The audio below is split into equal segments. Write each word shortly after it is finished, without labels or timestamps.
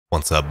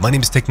What's up, my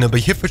name is TechNobo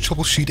here for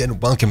Troubleshoot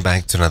and welcome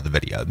back to another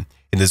video.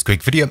 In this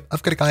quick video,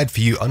 I've got a guide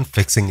for you on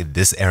fixing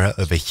this error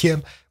over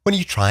here when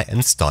you try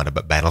and start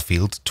up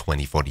Battlefield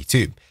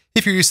 2042.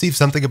 If you receive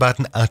something about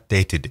an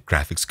outdated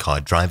graphics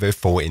card driver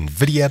for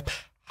Nvidia,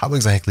 how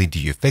exactly do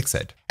you fix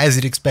it? As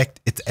you'd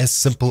expect, it's as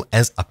simple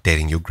as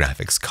updating your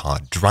graphics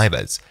card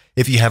drivers.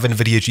 If you have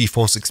NVIDIA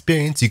GeForce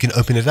experience, you can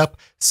open it up,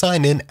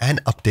 sign in,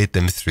 and update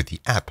them through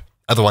the app.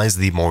 Otherwise,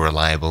 the more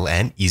reliable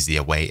and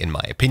easier way, in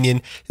my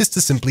opinion, is to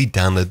simply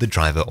download the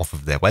driver off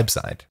of their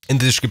website. In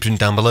the description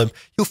down below,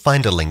 you'll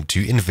find a link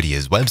to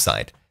Nvidia's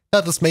website.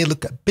 Now, this may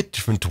look a bit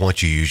different to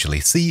what you usually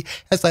see,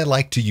 as I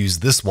like to use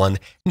this one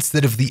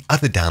instead of the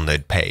other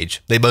download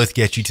page. They both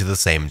get you to the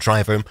same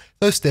driver.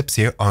 Those steps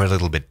here are a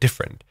little bit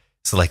different.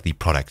 Select the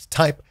product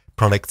type,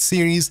 product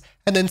series,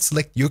 and then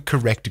select your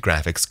correct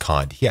graphics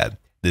card here.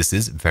 This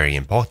is very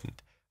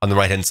important. On the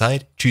right hand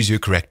side, choose your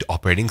correct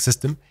operating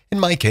system.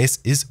 In my case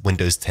is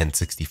Windows 10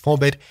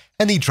 64-bit,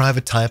 and the driver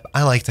type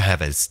I like to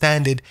have as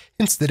standard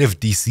instead of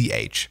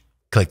DCH.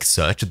 Click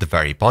search at the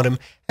very bottom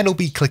and it'll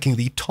be clicking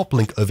the top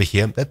link over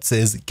here that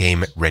says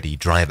Game Ready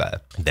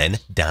Driver. Then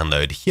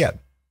download here.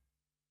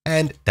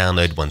 And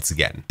download once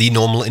again. The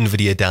normal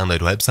NVIDIA download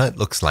website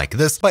looks like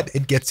this, but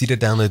it gets you to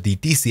download the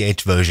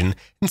DCH version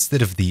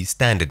instead of the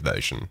standard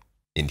version.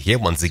 In here,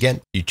 once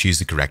again, you choose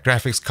the correct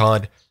graphics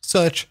card,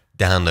 search,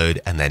 download,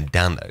 and then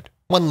download.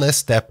 One less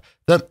step,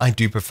 though I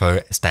do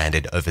prefer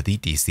standard over the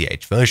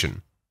DCH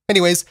version.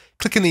 Anyways,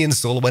 click in the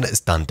installer when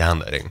it's done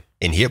downloading.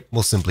 In here,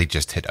 we'll simply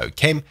just hit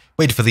OK,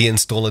 wait for the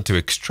installer to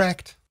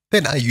extract.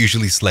 Then I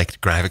usually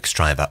select graphics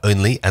driver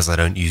only as I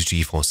don't use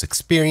GeForce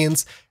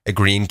Experience,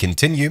 agree and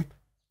continue,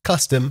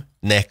 custom,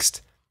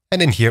 next,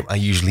 and in here I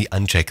usually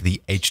uncheck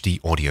the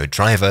HD audio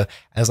driver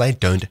as I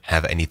don't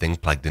have anything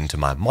plugged into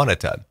my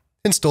monitor.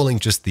 Installing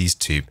just these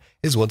two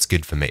is what's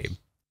good for me.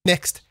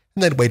 Next,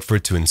 and then wait for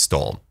it to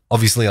install.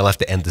 Obviously, I'll have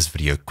to end this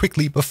video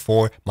quickly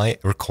before my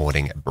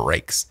recording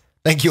breaks.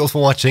 Thank you all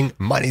for watching.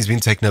 My name's been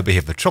TechNobo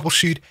here for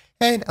Troubleshoot,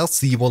 and I'll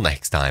see you all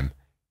next time.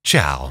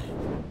 Ciao.